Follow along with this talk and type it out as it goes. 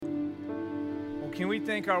Can we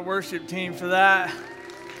thank our worship team for that?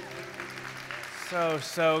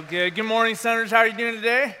 So good. Good morning, Senators. How are you doing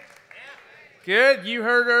today? Good. You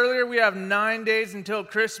heard earlier we have 9 days until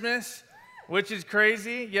Christmas, which is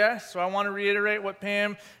crazy, yes. So I want to reiterate what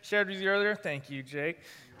Pam shared with you earlier. Thank you, Jake.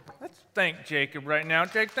 Let's thank Jacob right now.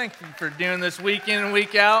 Jake, thank you for doing this week in and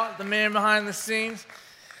week out, the man behind the scenes.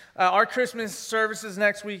 Our Christmas services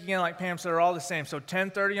next week, again, like Pam said, are all the same. So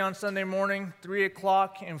 10:30 on Sunday morning, 3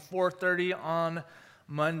 o'clock, and 4:30 on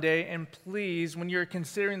Monday. And please, when you're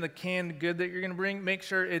considering the canned good that you're going to bring, make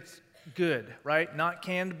sure it's good, right? Not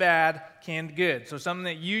canned bad, canned good. So something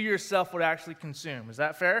that you yourself would actually consume. Is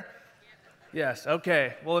that fair? Yes,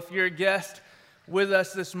 okay. Well, if you're a guest with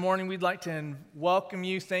us this morning, we'd like to welcome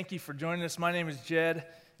you. Thank you for joining us. My name is Jed.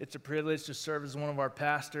 It's a privilege to serve as one of our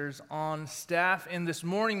pastors on staff. And this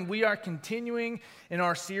morning, we are continuing in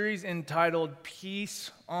our series entitled Peace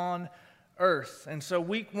on Earth. And so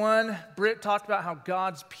week one, Britt talked about how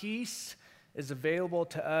God's peace is available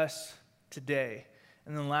to us today.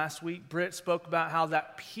 And then last week, Britt spoke about how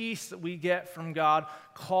that peace that we get from God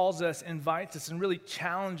calls us, invites us, and really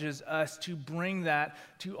challenges us to bring that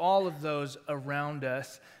to all of those around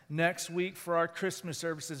us. Next week for our Christmas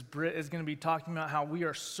services, Britt is going to be talking about how we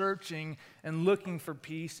are searching and looking for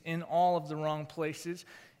peace in all of the wrong places.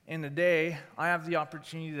 And today, I have the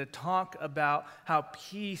opportunity to talk about how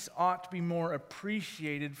peace ought to be more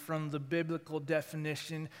appreciated from the biblical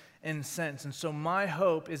definition and sense. And so my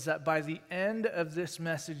hope is that by the end of this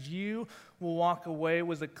message, you will walk away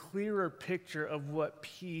with a clearer picture of what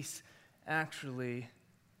peace actually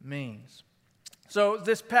means. So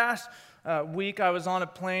this past week, I was on a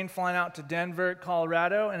plane flying out to Denver,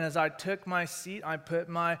 Colorado, and as I took my seat, I put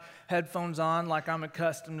my headphones on like I'm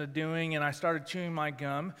accustomed to doing, and I started chewing my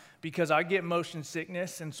gum because I get motion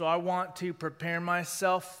sickness, and so I want to prepare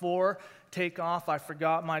myself for takeoff. I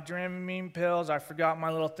forgot my Dramamine pills. I forgot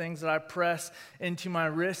my little things that I press into my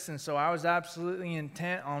wrists, and so I was absolutely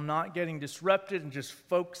intent on not getting disrupted and just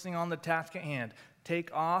focusing on the task at hand.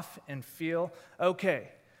 Take off and feel okay.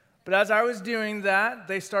 But as I was doing that,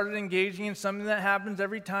 they started engaging in something that happens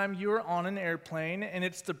every time you are on an airplane, and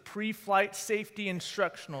it's the pre-flight safety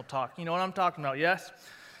instructional talk. You know what I'm talking about, yes?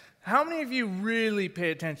 How many of you really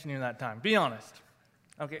pay attention during that time? Be honest.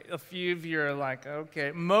 Okay, a few of you are like,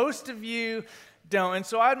 okay. Most of you don't. And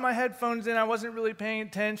so I had my headphones in. I wasn't really paying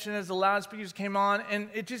attention as the loudspeakers came on, and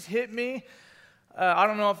it just hit me. I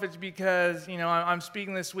don't know if it's because, I'm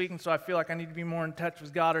speaking this week, and so I feel like I need to be more in touch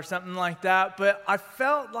with God or something like that. But I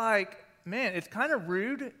felt like, man, it's kind of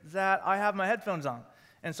rude that I have my headphones on.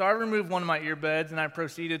 And so I removed one of my earbuds, and I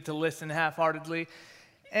proceeded to listen half-heartedly.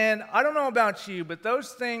 And I don't know about you, but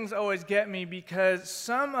those things always get me because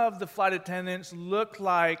some of the flight attendants look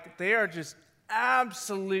like they are just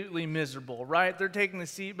absolutely miserable, right? They're taking the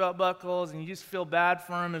seatbelt buckles, and you just feel bad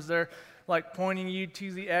for them as they're like pointing you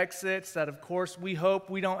to the exits that, of course, we hope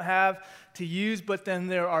we don't have to use. But then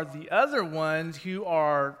there are the other ones who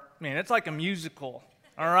are, man, it's like a musical,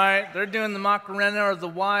 all right? They're doing the Macarena or the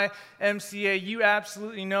YMCA. You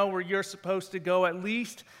absolutely know where you're supposed to go. At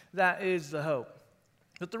least that is the hope.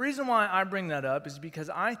 But the reason why I bring that up is because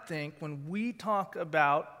I think when we talk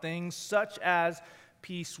about things such as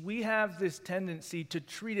peace, we have this tendency to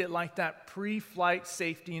treat it like that pre-flight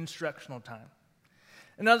safety instructional time.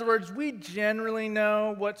 In other words, we generally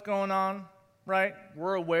know what's going on, right?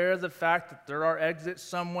 We're aware of the fact that there are exits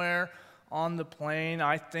somewhere on the plane.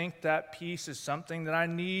 I think that peace is something that I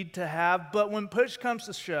need to have. But when push comes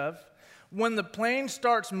to shove, when the plane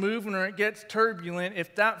starts moving or it gets turbulent,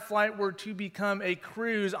 if that flight were to become a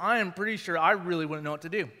cruise, I am pretty sure I really wouldn't know what to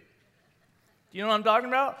do. Do you know what I'm talking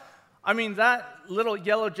about? I mean, that little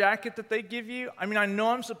yellow jacket that they give you, I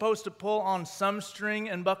know I'm supposed to pull on some string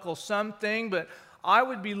and buckle something, but I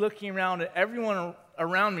would be looking around at everyone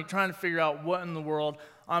around me trying to figure out what in the world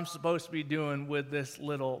I'm supposed to be doing with this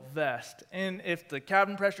little vest. And if the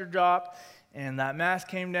cabin pressure dropped and that mask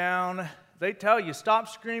came down, they tell you, stop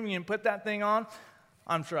screaming and put that thing on,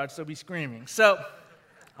 I'm sure I'd still be screaming. So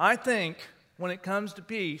I think when it comes to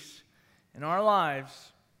peace in our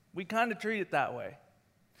lives, we kind of treat it that way.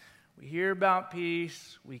 We hear about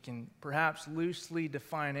peace, we can perhaps loosely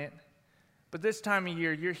define it, but this time of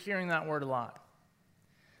year, you're hearing that word a lot.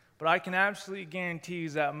 But I can absolutely guarantee you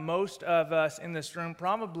that most of us in this room,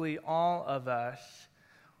 probably all of us,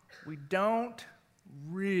 we don't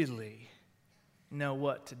really know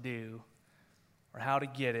what to do or how to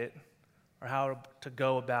get it or how to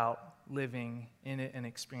go about living in it and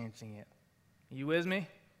experiencing it. Are you with me?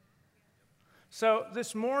 So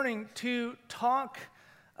this morning, to talk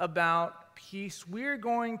about peace, we're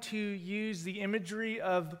going to use the imagery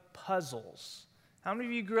of puzzles How many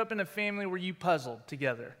of you grew up in a family where you puzzled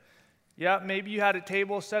together? Yeah, maybe you had a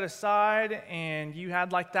table set aside and you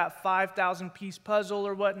had like that 5,000 piece puzzle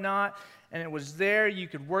or whatnot, and it was there, you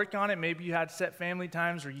could work on it. Maybe you had set family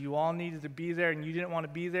times where you all needed to be there and you didn't want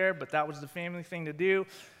to be there, but that was the family thing to do.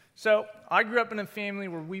 So I grew up in a family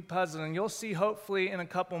where we puzzled, and you'll see hopefully in a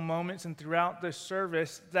couple moments and throughout this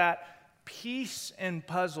service that peace and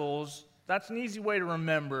puzzles, that's an easy way to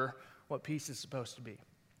remember what peace is supposed to be.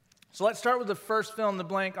 So let's start with the first fill in the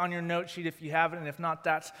blank on your note sheet if you have it, and if not,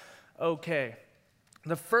 that's okay.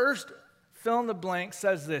 The first fill in the blank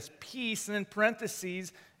says this: peace, and in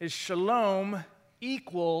parentheses is shalom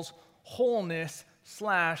equals wholeness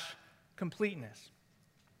 / completeness.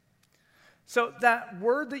 So that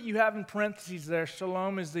word that you have in parentheses there,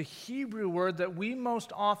 shalom, is the Hebrew word that we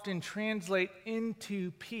most often translate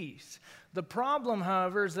into peace. The problem,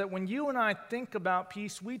 however, is that when you and I think about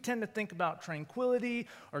peace, we tend to think about tranquility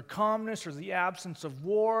or calmness or the absence of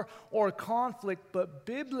war or conflict, but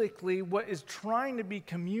biblically what is trying to be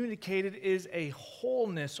communicated is a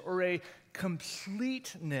wholeness or a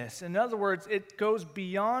completeness. In other words, it goes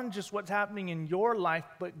beyond just what's happening in your life,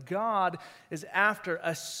 but God is after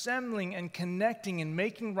assembling and connecting and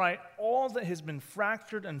making right all that has been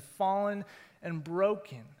fractured and fallen and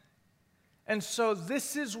broken. And so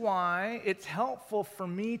this is why it's helpful for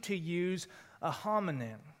me to use a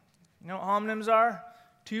homonym. You know what homonyms are?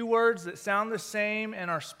 Two words that sound the same and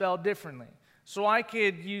are spelled differently. So I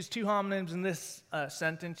could use two homonyms in this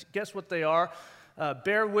sentence. Guess what they are?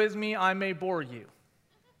 Bear with me, I may bore you.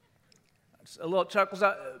 A little chuckles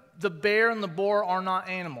out. The bear and the boar are not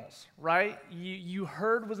animals, right? You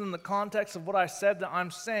heard within the context of what I said that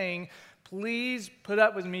I'm saying, please put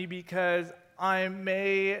up with me because I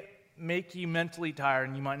may make you mentally tired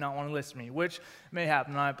and you might not want to listen to me, which may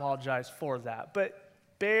happen, and I apologize for that. But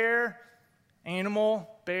bear, animal,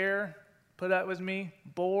 bear, put up with me.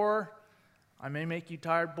 Boar, I may make you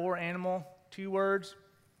tired. Boar, animal, two words,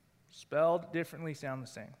 spelled differently, sound the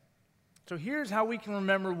same. So here's how we can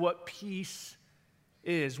remember what peace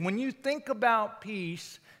is. When you think about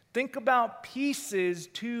peace, think about pieces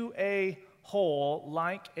to a whole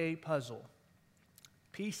like a puzzle.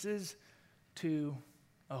 Pieces to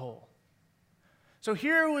a whole. So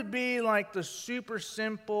here would be like the super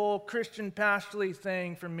simple Christian pastorally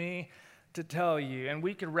thing for me to tell you, and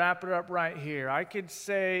we could wrap it up right here. I could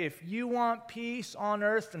say, if you want peace on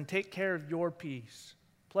earth, then take care of your peace.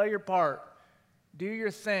 Play your part. Do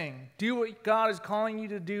your thing. Do what God is calling you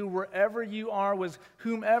to do wherever you are with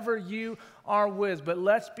whomever you are with. But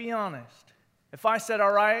let's be honest. If I said,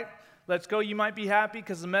 all right, let's go, you might be happy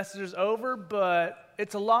because the message is over, but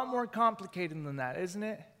it's a lot more complicated than that, isn't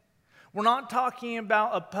it? We're not talking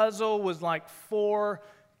about a puzzle with like 4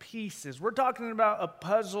 pieces. We're talking about a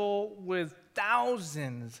puzzle with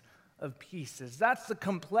thousands of pieces. That's the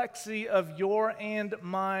complexity of your and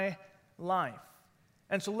my life.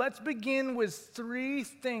 And so let's begin with 3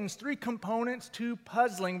 things, 3 components to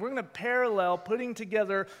puzzling. We're going to parallel putting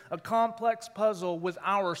together a complex puzzle with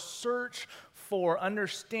our search for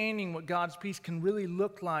understanding what God's peace can really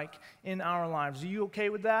look like in our lives. Are you okay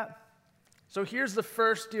with that? So here's the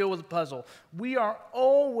first deal with the puzzle. We are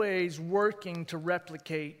always working to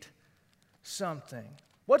replicate something.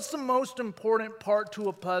 What's the most important part to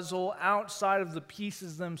a puzzle outside of the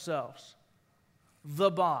pieces themselves?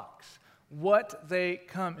 The box. What they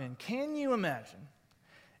come in. Can you imagine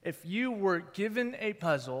if you were given a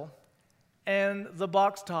puzzle and the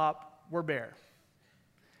box top were bare?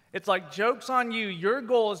 It's like, joke's on you. Your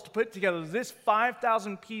goal is to put together this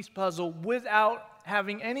 5,000 piece puzzle without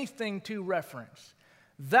having anything to reference.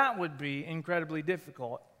 That would be incredibly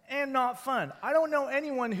difficult and not fun. I don't know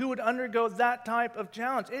anyone who would undergo that type of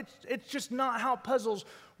challenge. It's just not how puzzles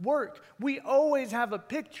work. We always have a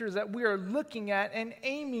picture that we are looking at and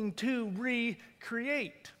aiming to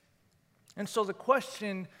recreate. And so the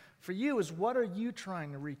question for you is, what are you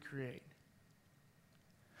trying to recreate?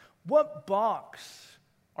 What box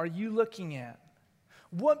are you looking at?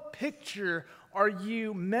 What picture are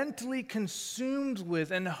you mentally consumed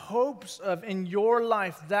with and hopes of in your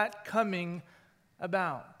life that coming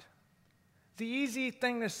about? The easy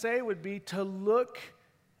thing to say would be to look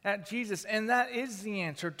at Jesus, and that is the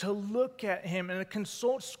answer, to look at him and to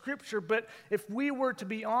consult Scripture. But if we were to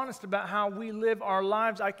be honest about how we live our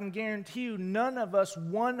lives, I can guarantee you none of us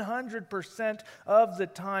 100% of the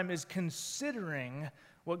time is considering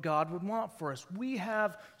what God would want for us. We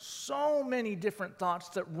have so many different thoughts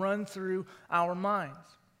that run through our minds.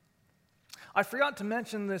 I forgot to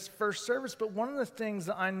mention this first service, but one of the things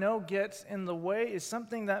that I know gets in the way is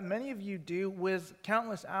something that many of you do with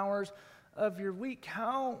countless hours of your week.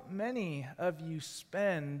 How many of you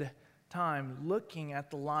spend time looking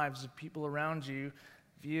at the lives of people around you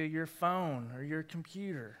via your phone or your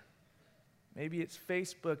computer? Maybe it's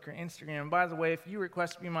Facebook or Instagram. And by the way, if you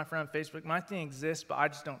request to be my friend on Facebook, my thing exists, but I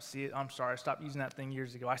just don't see it. I'm sorry. I stopped using that thing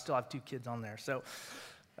years ago. I still have 2 kids on there. So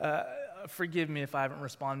forgive me if I haven't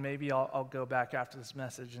responded. Maybe I'll go back after this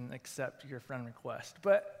message and accept your friend request.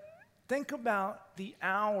 But think about the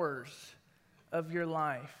hours of your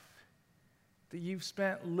life that you've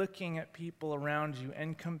spent looking at people around you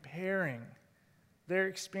and comparing their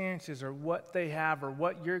experiences or what they have or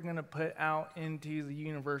what you're going to put out into the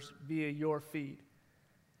universe via your feed.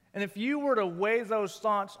 And if you were to weigh those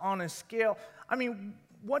thoughts on a scale, I mean,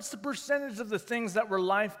 what's the percentage of the things that were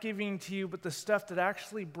life-giving to you but the stuff that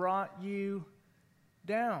actually brought you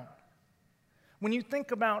down? When you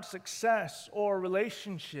think about success or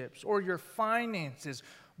relationships or your finances,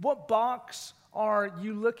 what box are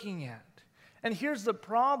you looking at? And here's the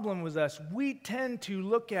problem with us. We tend to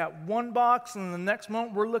look at one box and the next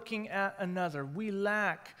moment we're looking at another. We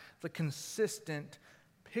lack the consistent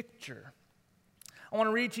picture. I want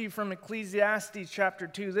to read to you from Ecclesiastes chapter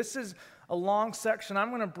 2. This is a long section. I'm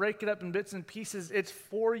going to break it up in bits and pieces. It's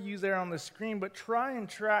for you there on the screen, but try and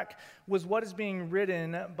track with what is being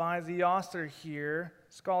written by the author here.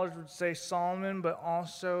 Scholars would say Solomon, but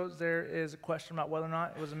also there is a question about whether or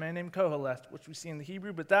not it was a man named Koheleth, which we see in the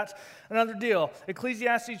Hebrew, but that's another deal.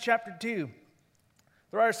 Ecclesiastes chapter 2.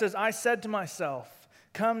 The writer says, I said to myself,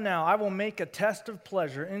 come now, I will make a test of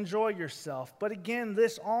pleasure. Enjoy yourself. But again,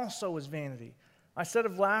 this also is vanity. I said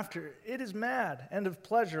of laughter, it is mad, and of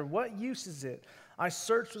pleasure, what use is it? I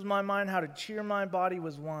searched with my mind how to cheer my body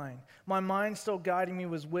with wine. My mind still guiding me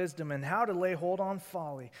was wisdom, and how to lay hold on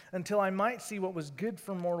folly, until I might see what was good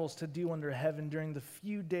for mortals to do under heaven during the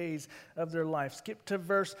few days of their life. Skip to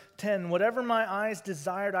verse 10. Whatever my eyes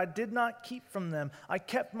desired, I did not keep from them. I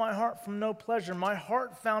kept my heart from no pleasure. My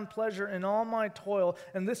heart found pleasure in all my toil,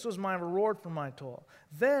 and this was my reward for my toil.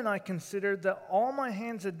 Then I considered that all my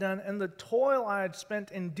hands had done, and the toil I had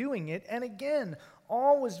spent in doing it, and again,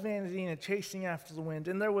 all was vanity and a chasing after the wind,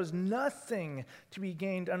 and there was nothing to be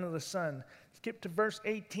gained under the sun. Skip to verse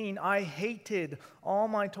 18. I hated all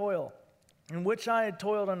my toil, in which I had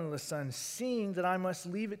toiled under the sun, seeing that I must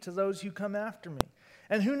leave it to those who come after me.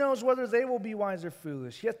 And who knows whether they will be wise or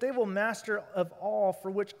foolish, yet they will master of all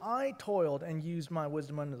for which I toiled and used my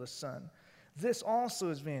wisdom under the sun. This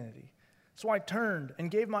also is vanity. So I turned and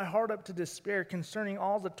gave my heart up to despair concerning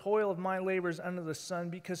all the toil of my labors under the sun,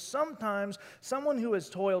 because sometimes someone who has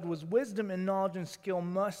toiled with wisdom and knowledge and skill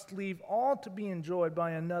must leave all to be enjoyed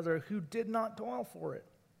by another who did not toil for it.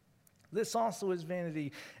 This also is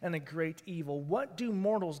vanity and a great evil. What do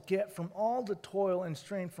mortals get from all the toil and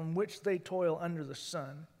strain from which they toil under the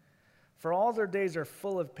sun? For all their days are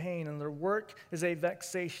full of pain, and their work is a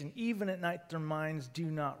vexation. Even at night their minds do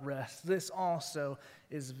not rest. This also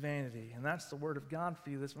is vanity. And that's the word of God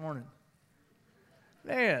for you this morning.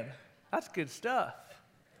 Man, that's good stuff.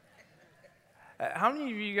 How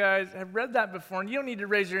many of you guys have read that before? And you don't need to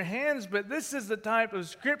raise your hands, but this is the type of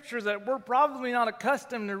scripture that we're probably not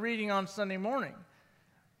accustomed to reading on Sunday morning.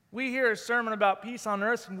 We hear a sermon about peace on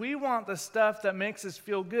earth, and we want the stuff that makes us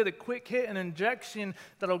feel good, a quick hit, an injection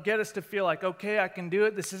that'll get us to feel like, okay, I can do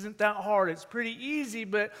it. This isn't that hard. It's pretty easy,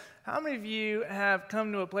 but how many of you have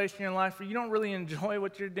come to a place in your life where you don't really enjoy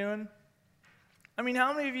what you're doing? I mean,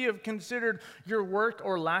 how many of you have considered your work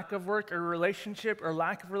or lack of work, or relationship or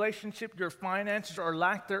lack of relationship, your finances or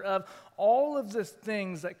lack thereof, all of the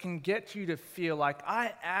things that can get you to feel like,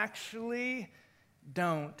 I actually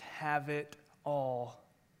don't have it all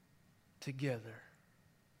together.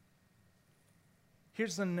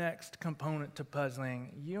 Here's the next component to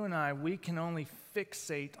puzzling. You and I, we can only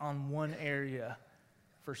fixate on one area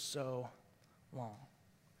for so long.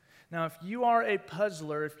 Now, if you are a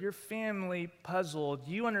puzzler, if your family puzzled,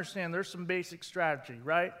 you understand there's some basic strategy,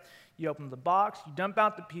 right? You open the box, you dump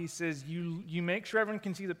out the pieces, you make sure everyone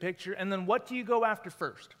can see the picture, and then what do you go after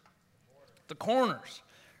first? The corners,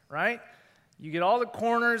 right? You get all the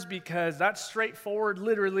corners because that's straightforward,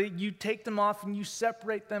 literally. You take them off and you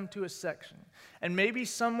separate them to a section. And maybe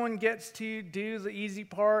someone gets to do the easy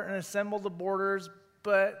part and assemble the borders,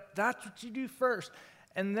 but that's what you do first.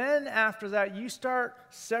 And then after that, you start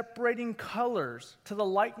separating colors to the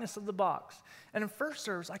likeness of the box. And in first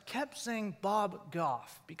service, I kept saying Bob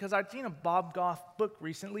Goff because I'd seen a Bob Goff book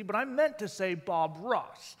recently, but I meant to say Bob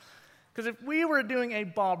Ross. Because if we were doing a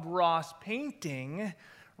Bob Ross painting,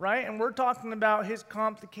 right, and we're talking about his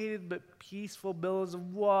complicated but peaceful billows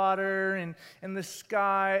of water and the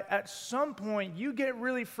sky, at some point you get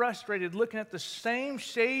really frustrated looking at the same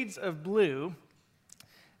shades of blue,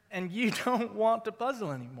 and you don't want to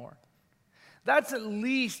puzzle anymore. That's at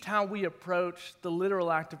least how we approach the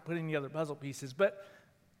literal act of putting together puzzle pieces. But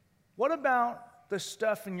what about the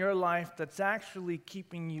stuff in your life that's actually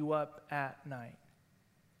keeping you up at night?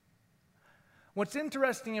 What's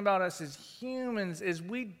interesting about us as humans is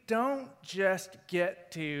we don't just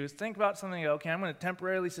get to think about something and go, okay, I'm going to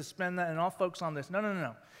temporarily suspend that and I'll focus on this. No, no, no,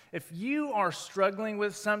 no. If you are struggling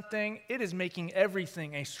with something, it is making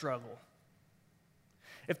everything a struggle.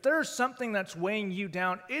 If there's something that's weighing you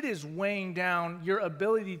down, it is weighing down your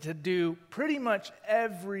ability to do pretty much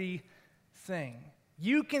everything.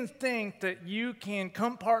 You can think that you can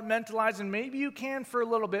compartmentalize, and maybe you can for a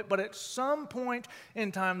little bit, but at some point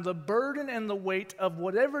in time, the burden and the weight of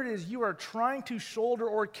whatever it is you are trying to shoulder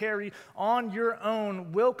or carry on your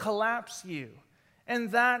own will collapse you. And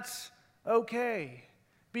that's okay,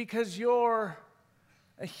 because you're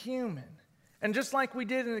a human. And just like we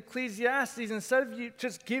did in Ecclesiastes, instead of you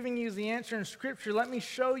just giving you the answer in Scripture, let me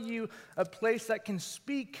show you a place that can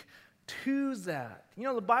speak to that. You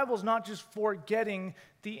know, the Bible's not just for getting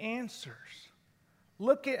the answers.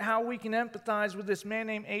 Look at how we can empathize with this man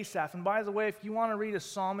named Asaph. And by the way, if you want to read a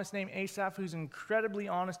psalmist named Asaph who's incredibly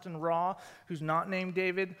honest and raw, who's not named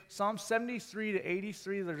David, Psalm 73 to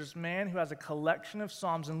 83, there's this man who has a collection of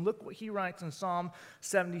psalms. And look what he writes in Psalm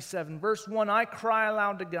 77. Verse 1, I cry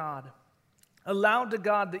aloud to God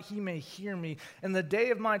that he may hear me. In the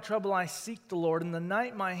day of my trouble I seek the Lord. In the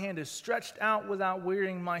night my hand is stretched out without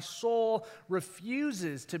wearying. My soul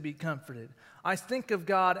refuses to be comforted. I think of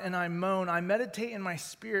God and I moan. I meditate and my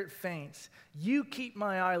spirit faints. You keep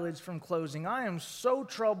my eyelids from closing. I am so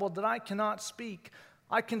troubled that I cannot speak.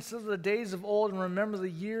 I consider the days of old and remember the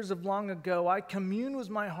years of long ago. I commune with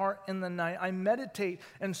my heart in the night. I meditate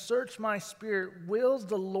and search my spirit. Wills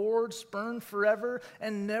the Lord spurn forever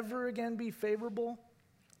and never again be favorable?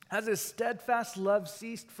 Has his steadfast love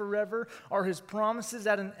ceased forever? Are his promises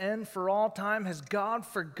at an end for all time? Has God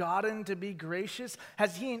forgotten to be gracious?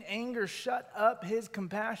 Has he in anger shut up his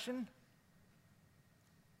compassion?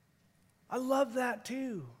 I love that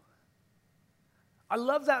too. I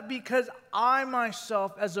love that because I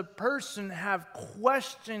myself as a person have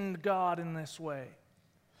questioned God in this way.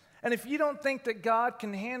 And if you don't think that God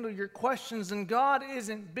can handle your questions, then God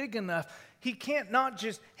isn't big enough. He can't not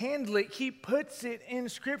just handle it, he puts it in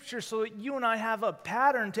Scripture so that you and I have a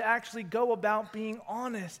pattern to actually go about being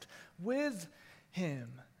honest with him.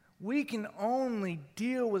 We can only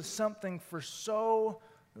deal with something for so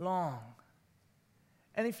long.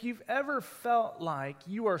 And if you've ever felt like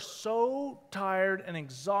you are so tired and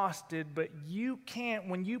exhausted, but you can't,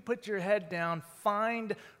 when you put your head down,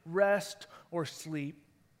 find rest or sleep,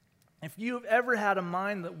 if you have ever had a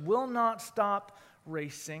mind that will not stop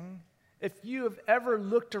racing, if you have ever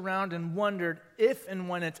looked around and wondered if and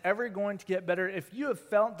when it's ever going to get better, if you have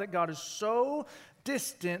felt that God is so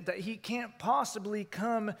distant that he can't possibly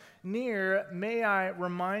come near, may I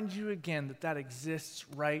remind you again that that exists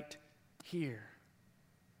right here.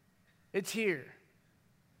 It's here.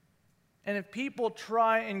 And if people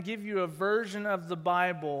try and give you a version of the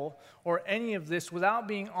Bible or any of this without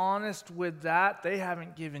being honest with that, they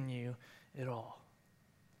haven't given you it all.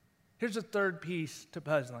 Here's a third piece to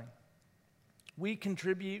puzzling. We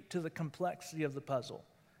contribute to the complexity of the puzzle.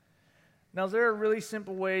 Now, there are really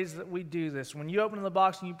simple ways that we do this. When you open the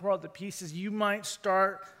box and you pull out the pieces, you might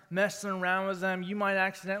start messing around with them. You might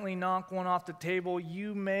accidentally knock one off the table.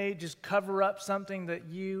 You may just cover up something that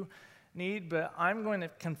you need, but I'm going to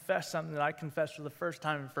confess something that I confessed for the first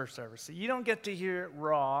time in first service. So you don't get to hear it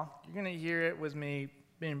raw. You're going to hear it with me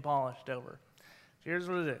being polished over. So here's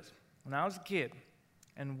what it is. When I was a kid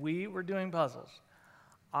and we were doing puzzles,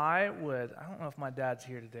 I don't know if my dad's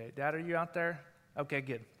here today. Dad, are you out there? Okay,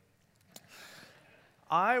 good.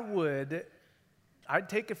 I'd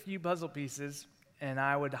take a few puzzle pieces and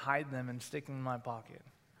I would hide them and stick them in my pocket.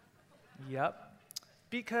 Yep.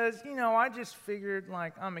 Because, I just figured,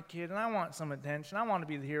 I'm a kid and I want some attention. I want to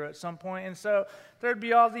be the hero at some point. And so there'd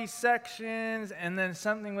be all these sections and then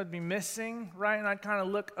something would be missing, right? And I'd kind of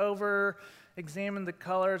look over, examine the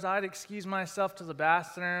colors. I'd excuse myself to the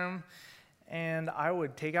bathroom and I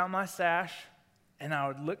would take out my stash and I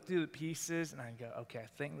would look through the pieces and I'd go, okay, I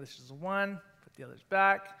think this is the one. Put the others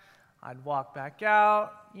back. I'd walk back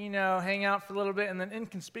out, hang out for a little bit, and then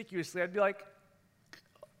inconspicuously I'd be like,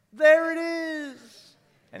 there it is.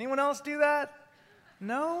 Anyone else do that?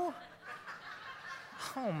 No?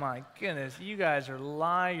 Oh my goodness, you guys are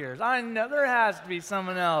liars. I know there has to be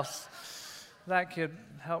someone else that could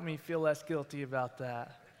help me feel less guilty about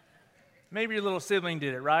that. Maybe your little sibling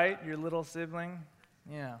did it, right? Your little sibling?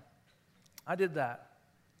 Yeah. I did that.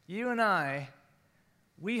 You and I,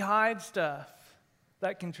 we hide stuff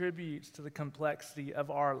that contributes to the complexity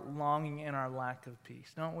of our longing and our lack of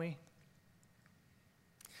peace, don't we?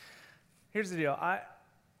 Here's the deal.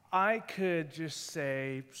 I could just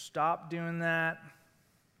say, stop doing that.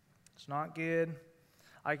 It's not good.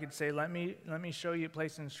 I could say, let me show you a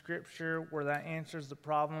place in Scripture where that answers the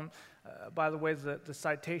problem. By the way, the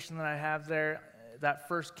citation that I have there, that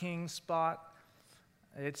 1 Kings spot,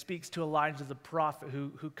 it speaks to Elijah the prophet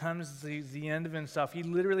who comes to the end of himself. He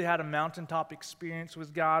literally had a mountaintop experience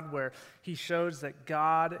with God where he shows that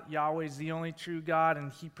God, Yahweh, is the only true God,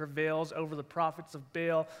 and he prevails over the prophets of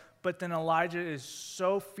Baal. But then Elijah is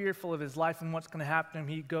so fearful of his life and what's going to happen to him,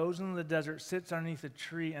 he goes into the desert, sits underneath a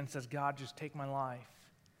tree, and says, God, just take my life.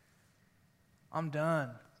 I'm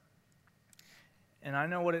done. And I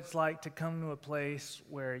know what it's like to come to a place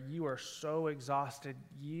where you are so exhausted,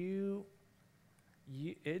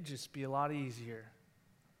 it'd just be a lot easier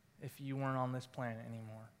if you weren't on this planet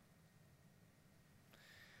anymore.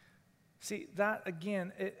 See, that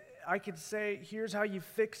again, I could say, here's how you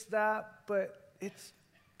fix that, but it's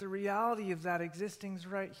the reality of that existing is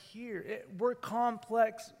right here. We're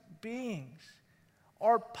complex beings.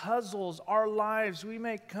 Our puzzles, our lives, we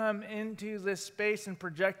may come into this space and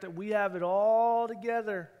project that we have it all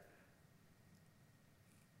together.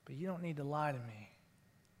 But you don't need to lie to me.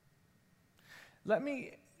 Let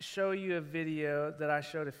me show you a video that I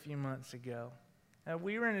showed a few months ago.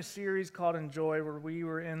 We were in a series called Enjoy, where we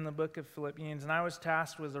were in the book of Philippians, and I was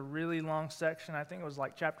tasked with a really long section. I think it was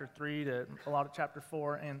like chapter 3 to a lot of chapter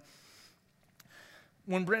 4. And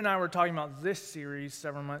when Brent and I were talking about this series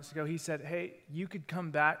several months ago, he said, hey, you could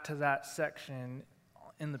come back to that section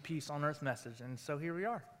in the Peace on Earth message. And so here we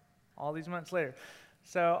are, all these months later.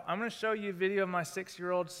 So I'm going to show you a video of my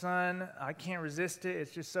 6-year-old son. I can't resist it.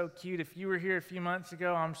 It's just so cute. If you were here a few months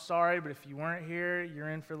ago, I'm sorry, but if you weren't here, you're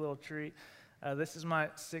in for a little treat. This is my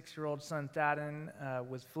 6-year-old son, Thadden,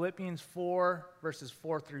 with Philippians 4, verses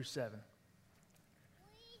 4 through 7.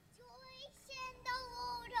 Rejoice in the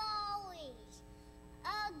Lord always.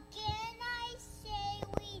 Again I say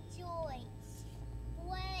rejoice.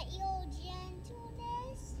 Let your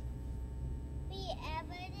gentleness be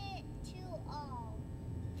evident to all.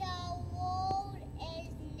 The Lord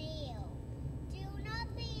is near. Do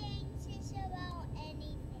not be anxious about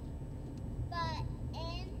anything, but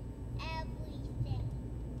in everything,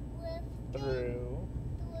 with Through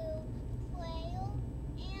prayer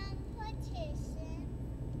and petition,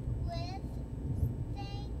 with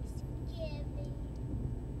thanksgiving,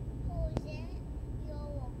 present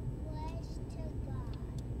your request to God,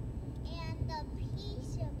 and the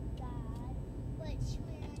peace of God, which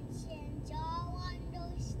transcends all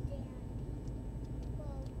understanding,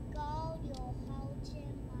 will guard your hearts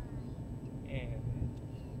and mind And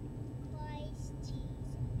in Christ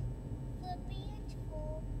Jesus. Philippians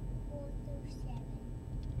 4, 4 through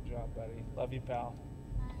 7. good job, buddy. Love you, pal.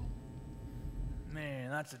 Bye. Man,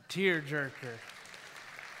 that's a tearjerker.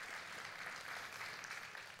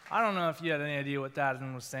 I don't know if you had any idea what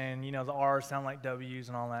Thadden was saying. You know, the R's sound like W's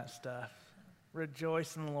and all that stuff.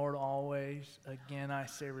 Rejoice in the Lord always. Again, I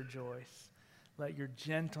say rejoice. Let your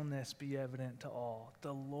gentleness be evident to all.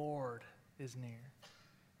 The Lord is near.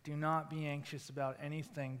 Do not be anxious about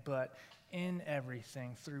anything, but in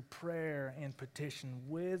everything, through prayer and petition,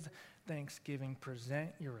 with thanksgiving, present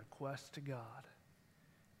your requests to God.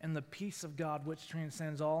 And the peace of God, which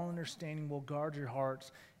transcends all understanding, will guard your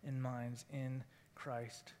hearts and minds in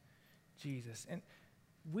Christ Jesus. And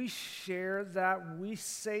we share that, we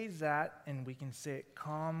say that, and we can say it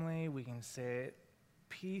calmly, we can say it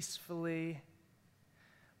peacefully.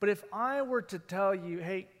 But if I were to tell you,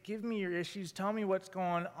 hey, give me your issues, tell me what's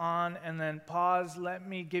going on, and then pause, let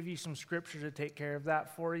me give you some scripture to take care of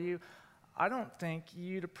that for you, I don't think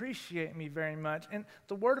you'd appreciate me very much. And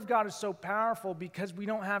the Word of God is so powerful because we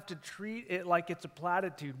don't have to treat it like it's a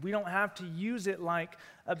platitude. We don't have to use it like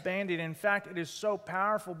a Band-Aid. In fact, it is so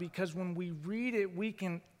powerful because when we read it, we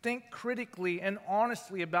can think critically and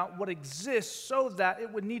honestly about what exists so that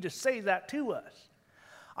it would need to say that to us.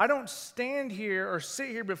 I don't stand here or sit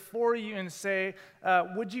here before you and say,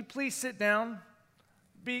 would you please sit down?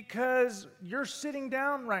 Because you're sitting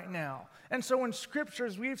down right now. And so in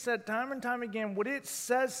scriptures, we've said time and time again, when it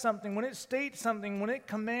says something, when it states something, when it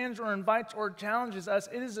commands or invites or challenges us,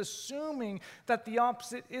 it is assuming that the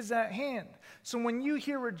opposite is at hand. So when you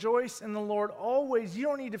hear rejoice in the Lord always, you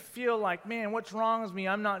don't need to feel like, man, what's wrong with me?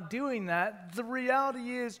 I'm not doing that. The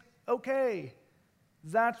reality is, okay,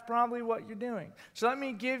 that's probably what you're doing. So let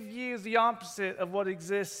me give you the opposite of what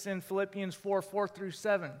exists in Philippians 4, 4 through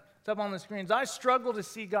 7. It's up on the screens. I struggle to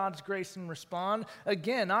see God's grace and respond.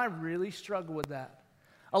 Again, I really struggle with that.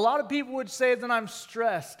 A lot of people would say that I'm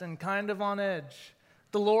stressed and kind of on edge.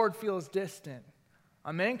 The Lord feels distant.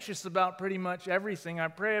 I'm anxious about pretty much everything. I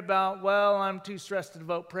pray about, well, I'm too stressed to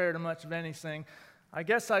devote prayer to much of anything. I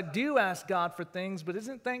guess I do ask God for things, but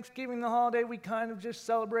isn't Thanksgiving the holiday we kind of just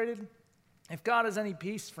celebrated? If God has any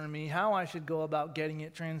peace for me, how I should go about getting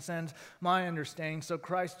it transcends my understanding. So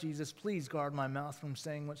Christ Jesus, please guard my mouth from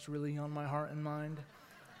saying what's really on my heart and mind.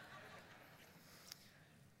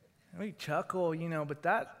 We chuckle,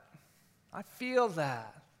 but I feel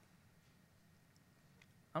that.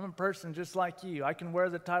 I'm a person just like you. I can wear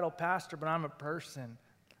the title pastor, but I'm a person.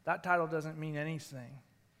 That title doesn't mean anything.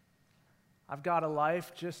 I've got a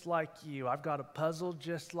life just like you. I've got a puzzle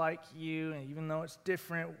just like you. And even though it's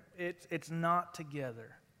different, it's not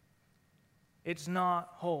together. It's not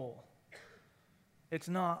whole. It's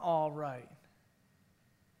not all right.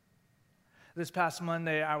 This past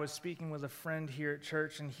Monday, I was speaking with a friend here at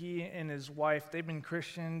church, and he and his wife, they've been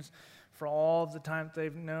Christians for all the time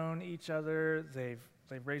they've known each other. They've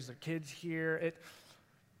raised their kids here.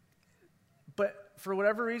 But for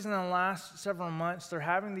whatever reason, in the last several months, they're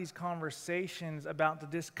having these conversations about the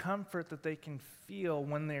discomfort that they can feel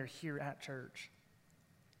when they're here at church.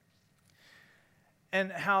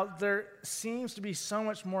 And how there seems to be so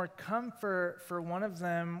much more comfort for one of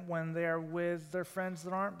them when they're with their friends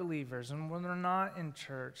that aren't believers, and when they're not in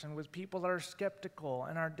church, and with people that are skeptical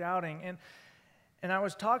and are doubting. And I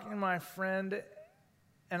was talking to my friend,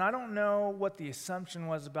 and I don't know what the assumption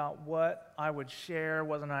was about what I would share,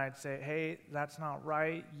 whether or not I'd say, hey, that's not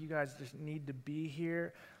right, you guys just need to be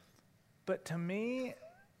here. But to me,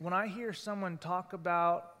 when I hear someone talk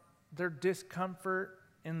about their discomfort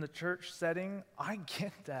in the church setting, I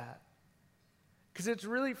get that. Because it's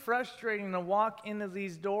really frustrating to walk into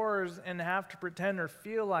these doors and have to pretend or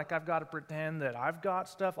feel like I've got to pretend that I've got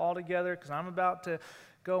stuff all together because I'm about to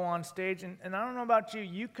go on stage. And I don't know about you,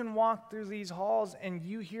 you can walk through these halls and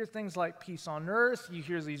you hear things like peace on earth, you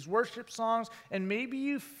hear these worship songs, and maybe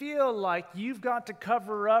you feel like you've got to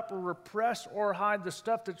cover up or repress or hide the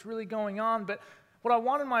stuff that's really going on. But what I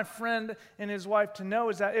wanted my friend and his wife to know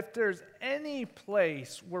is that if there's any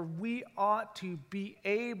place where we ought to be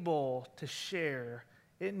able to share,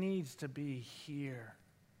 it needs to be here.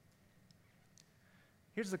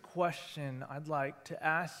 Here's the question I'd like to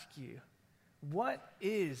ask you. What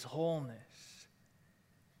is wholeness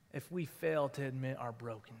if we fail to admit our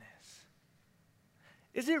brokenness?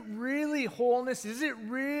 Is it really wholeness? Is it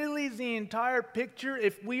really the entire picture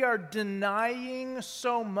if we are denying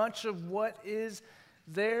so much of what is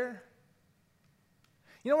there?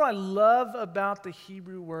 You know what I love about the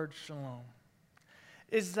Hebrew word shalom?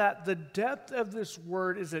 Is that the depth of this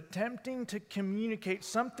word is attempting to communicate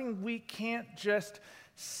something we can't just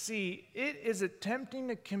see. It is attempting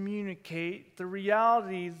to communicate the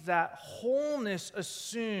reality that wholeness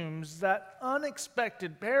assumes that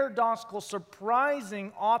unexpected, paradoxical,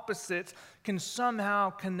 surprising opposites can somehow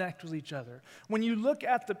connect with each other. When you look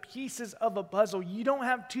at the pieces of a puzzle, you don't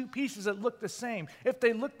have two pieces that look the same. If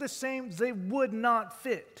they look the same, they would not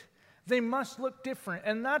fit. They must look different.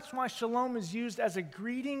 And that's why shalom is used as a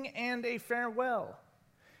greeting and a farewell.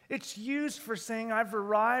 It's used for saying, I've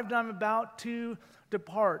arrived, I'm about to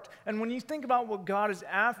depart. And when you think about what God is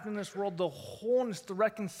after in this world, the wholeness, the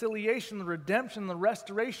reconciliation, the redemption, the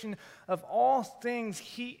restoration of all things,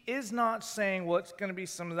 He is not saying, well, it's going to be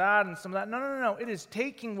some of that and some of that. No. It is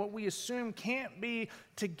taking what we assume can't be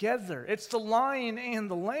together. It's the lion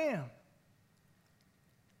and the lamb.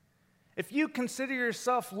 If you consider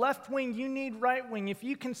yourself left-wing, you need right-wing. If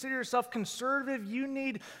you consider yourself conservative, you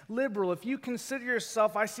need liberal. If you consider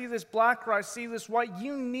yourself, I see this black or I see this white,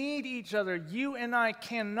 you need each other. You and I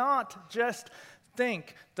cannot just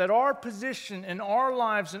think that our position in our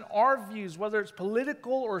lives and our views, whether it's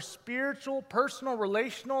political or spiritual, personal,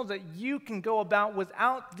 relational, that you can go about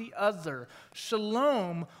without the other.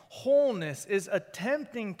 Shalom, wholeness, is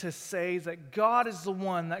attempting to say that God is the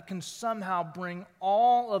one that can somehow bring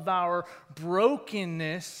all of our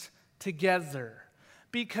brokenness together.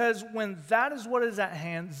 Because when that is what is at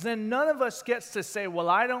hand, then none of us gets to say, well,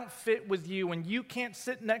 I don't fit with you and you can't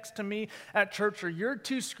sit next to me at church or you're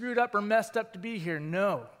too screwed up or messed up to be here.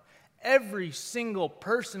 No. Every single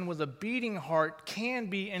person with a beating heart can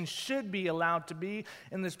be and should be allowed to be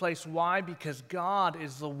in this place. Why? Because God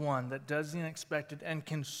is the one that does the unexpected and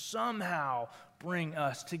can somehow bring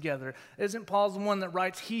us together. Isn't Paul the one that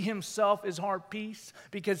writes, He Himself is our peace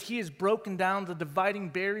because He has broken down the dividing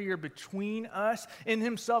barrier between us, in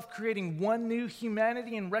Himself creating one new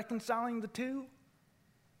humanity and reconciling the two?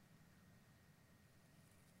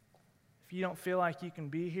 If you don't feel like you can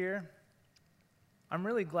be here, I'm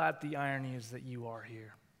really glad the irony is that you are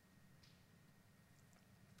here.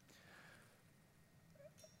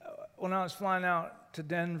 when I was flying out to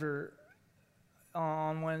Denver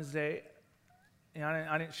on Wednesday,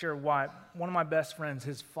 I didn't share why. One of my best friends,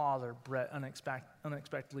 his father, Brett,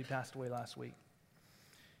 unexpectedly passed away last week.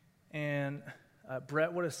 And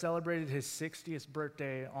Brett would have celebrated his 60th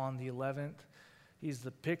birthday on the 11th. He's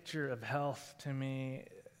the picture of health to me.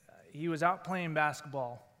 He was out playing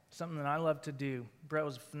basketball, something that I love to do. Brett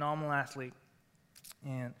was a phenomenal athlete.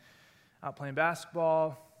 And out playing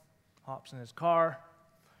basketball, hops in his car.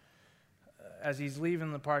 As he's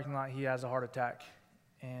leaving the parking lot, he has a heart attack.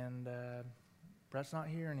 And Brett's not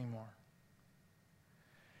here anymore.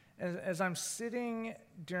 As I'm sitting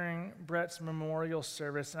during Brett's memorial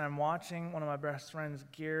service and I'm watching one of my best friends,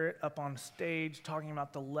 Garrett, up on stage talking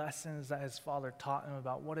about the lessons that his father taught him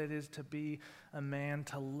about what it is to be a man,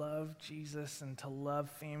 to love Jesus and to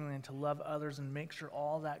love family and to love others and make sure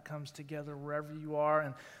all that comes together wherever you are.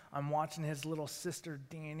 And I'm watching his little sister,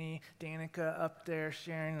 Danica, up there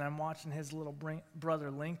sharing, and I'm watching his little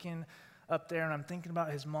brother, Lincoln, up there, and I'm thinking about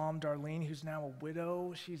his mom, Darlene, who's now a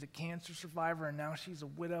widow. She's a cancer survivor, and now she's a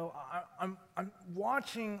widow. I'm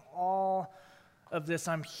watching all of this.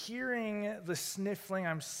 I'm hearing the sniffling.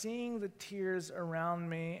 I'm seeing the tears around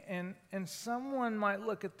me, and someone might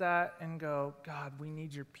look at that and go, God, we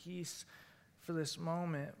need your peace for this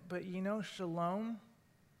moment. But you know, shalom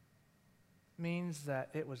means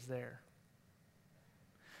that it was there.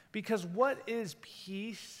 Because what is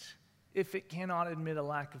peace if it cannot admit a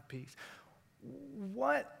lack of peace?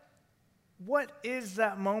 What is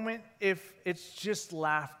that moment if it's just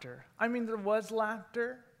laughter? I mean, there was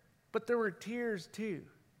laughter, but there were tears too.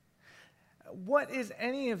 What is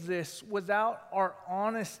any of this without our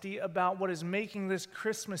honesty about what is making this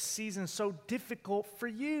Christmas season so difficult for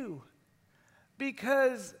you?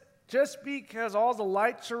 Because just because all the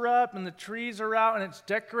lights are up and the trees are out and it's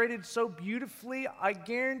decorated so beautifully, I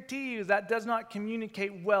guarantee you that does not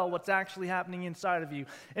communicate well what's actually happening inside of you.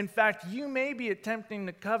 In fact, you may be attempting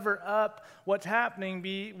to cover up what's happening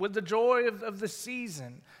with the joy of the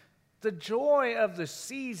season. The joy of the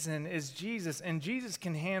season is Jesus, and Jesus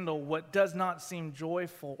can handle what does not seem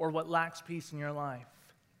joyful or what lacks peace in your life.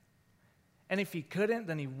 And if he couldn't,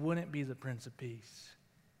 then he wouldn't be the Prince of Peace.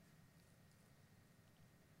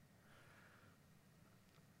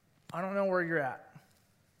 I don't know where you're at.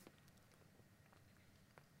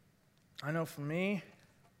 I know for me,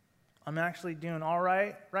 I'm actually doing all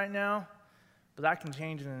right now, but that can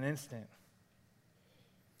change in an instant.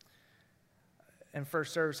 In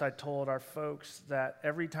first service, I told our folks that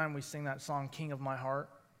every time we sing that song, King of My Heart,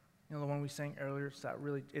 you know, the one we sang earlier,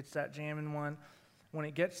 it's that jamming one. When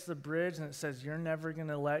it gets to the bridge and it says, you're never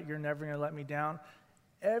gonna let me down,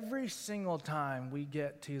 every single time we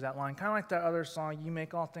get to that line, kind of like that other song, you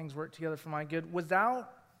make all things work together for my good,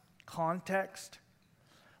 without context,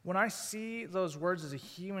 when I see those words as a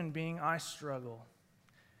human being, I struggle.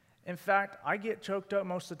 In fact, I get choked up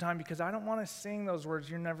most of the time because I don't want to sing those words,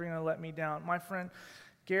 you're never going to let me down. My friend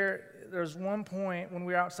Garrett, there's one point when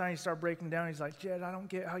we were outside, he started breaking down. He's like, Jed, I don't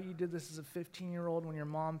get how you did this as a 15-year-old when your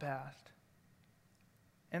mom passed.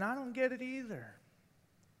 And I don't get it either.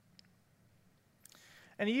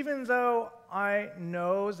 And even though I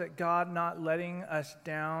know that God not letting us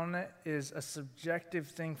down is a subjective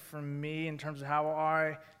thing for me in terms of how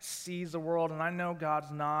I see the world, and I know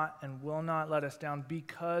God's not and will not let us down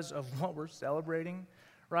because of what we're celebrating,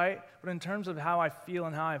 right? But in terms of how I feel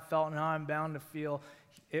and how I felt and how I'm bound to feel,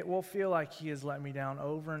 it will feel like he has let me down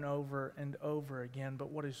over and over and over again.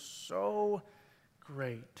 But what is so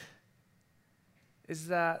great is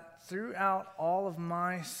that throughout all of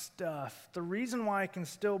my stuff, the reason why I can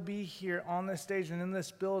still be here on this stage and in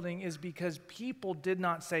this building is because people did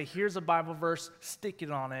not say, here's a Bible verse, stick it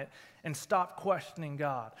on it, and stop questioning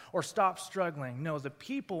God or stop struggling. No, the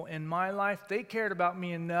people in my life, they cared about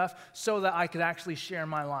me enough so that I could actually share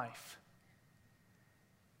my life.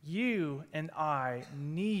 You and I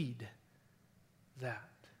need that.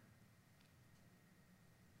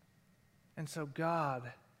 And so God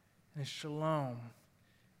and his shalom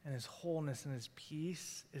and his wholeness and his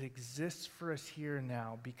peace, it exists for us here and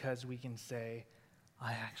now because we can say,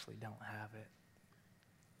 I actually don't have it.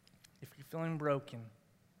 If you're feeling broken,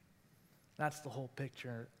 that's the whole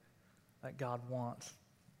picture that God wants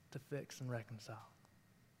to fix and reconcile.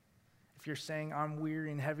 If you're saying, I'm weary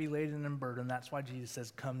and heavy laden and burdened, that's why Jesus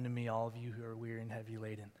says, come to me, all of you who are weary and heavy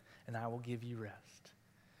laden, and I will give you rest.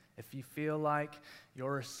 If you feel like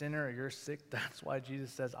you're a sinner or you're sick, that's why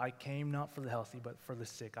Jesus says, I came not for the healthy, but for the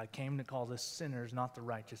sick. I came to call the sinners, not the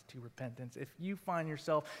righteous, to repentance. If you find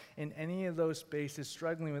yourself in any of those spaces,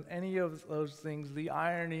 struggling with any of those things, the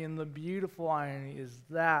irony and the beautiful irony is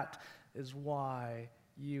that is why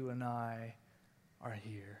you and I are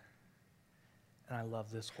here. And I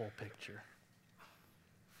love this whole picture.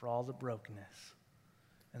 For all the brokenness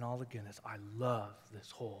and all the goodness, I love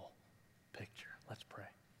this whole picture.